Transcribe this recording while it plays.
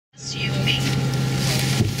SUV.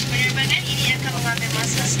 Penerbangan ini akan mengambil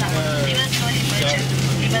masa selama 55 minit.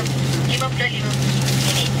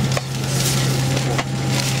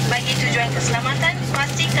 Bagi tujuan keselamatan,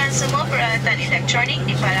 pastikan semua peralatan elektronik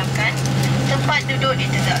dipadamkan, tempat duduk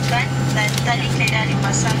ditegakkan dan tali keledar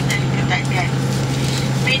dipasang dan diketatkan.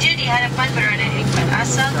 Meja di hadapan berada di tempat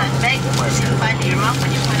asal dan beg disimpan di ruang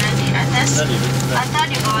penyimpanan di atas atau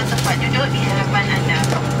di bawah tempat duduk di hadapan anda.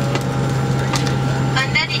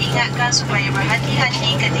 Anda diingatkan supaya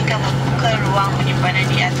berhati-hati ketika membuka ruang penyimpanan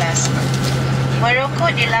di atas.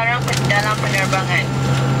 Merokok dilarang dalam penerbangan.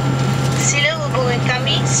 Sila hubungi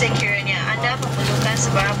kami sekiranya anda memerlukan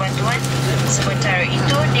sebarang bantuan. Sementara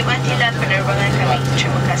itu, nikmatilah penerbangan kami.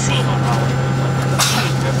 Terima kasih.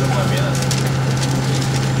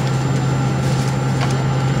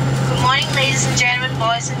 Good morning, ladies and gentlemen,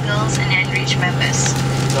 boys and girls, and enriched members.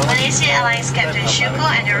 Malaysia Airlines Captain Shuko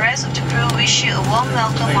and the rest of the crew wish you a warm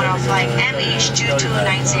welcome on our flight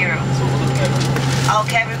MH2290. Our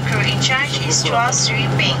cabin crew in charge is Chua Sri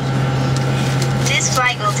Ping. This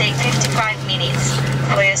flight will take 55 minutes.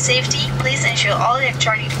 For your safety, please ensure all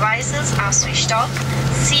electronic devices are switched off,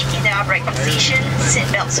 seat in the upright position,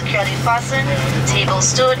 seatbelt securely fastened, table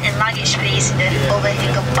stood and luggage placed in the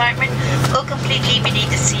overhead compartment or completely beneath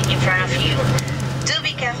the seat in front of you. Do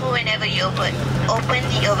be careful whenever you open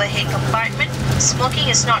the overhead compartment.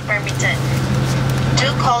 Smoking is not permitted.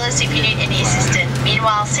 Do call us if you need any assistance.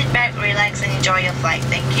 Meanwhile, sit back, relax and enjoy your flight.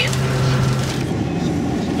 Thank you.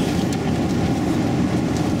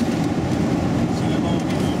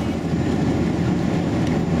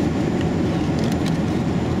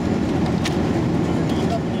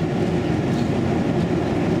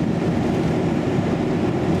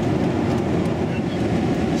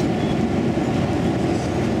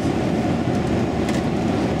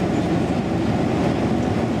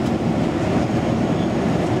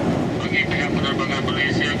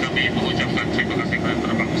 Malaysia, kami mengucapkan terima kasih kerana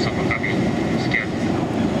terbang bersama kami. Sekian.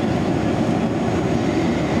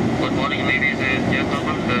 Good morning, ladies and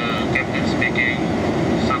gentlemen. The captain speaking.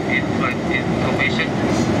 Some in-flight information.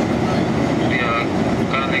 We are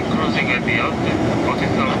currently cruising at the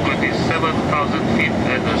altitude of 27,000 feet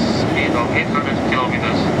at the speed of 800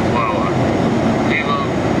 kilometers per hour. We will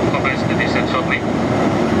commence the descent shortly.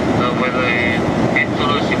 The weather in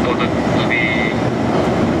Bintulu is reported to be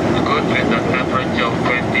good with a temperature of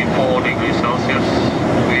 24 degrees Celsius.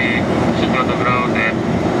 We should be on the ground at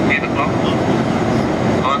 8 o'clock.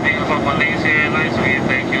 On behalf of Malaysia Airlines, we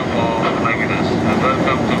thank you for flying with us and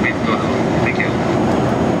welcome to Bintulu. Thank you.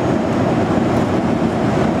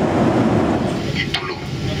 Bintulu.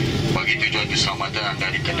 Bagi tujuan keselamatan anda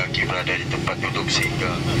dikendaki berada di tempat duduk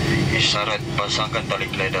sehingga isyarat pasangkan tali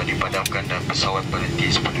keledar dipadamkan dan pesawat berhenti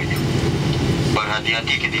sepenuhnya.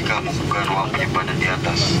 Berhati-hati ketika membuka ruang penyimpanan di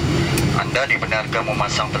atas. Anda dibenarkan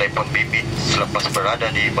memasang telefon bimbit selepas berada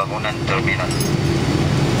di bangunan terminal.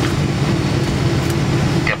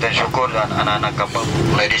 Kapten Syukur dan anak-anak kapal,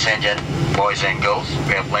 ladies and gentlemen, boys and girls,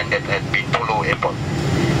 we have landed at Bintulu Airport.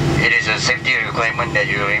 It is a safety requirement that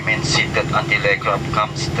you remain seated until the aircraft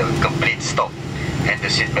comes to a complete stop and the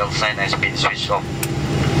seatbelt sign has been switched off.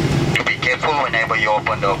 To be careful whenever you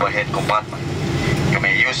open the overhead compartment. You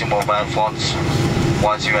may use your mobile phones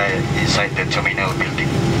once you are inside the terminal building.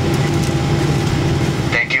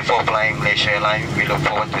 Thank you for flying Malaysia Airlines. We look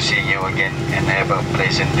forward to seeing you again and have a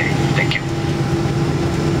pleasant day. Thank you.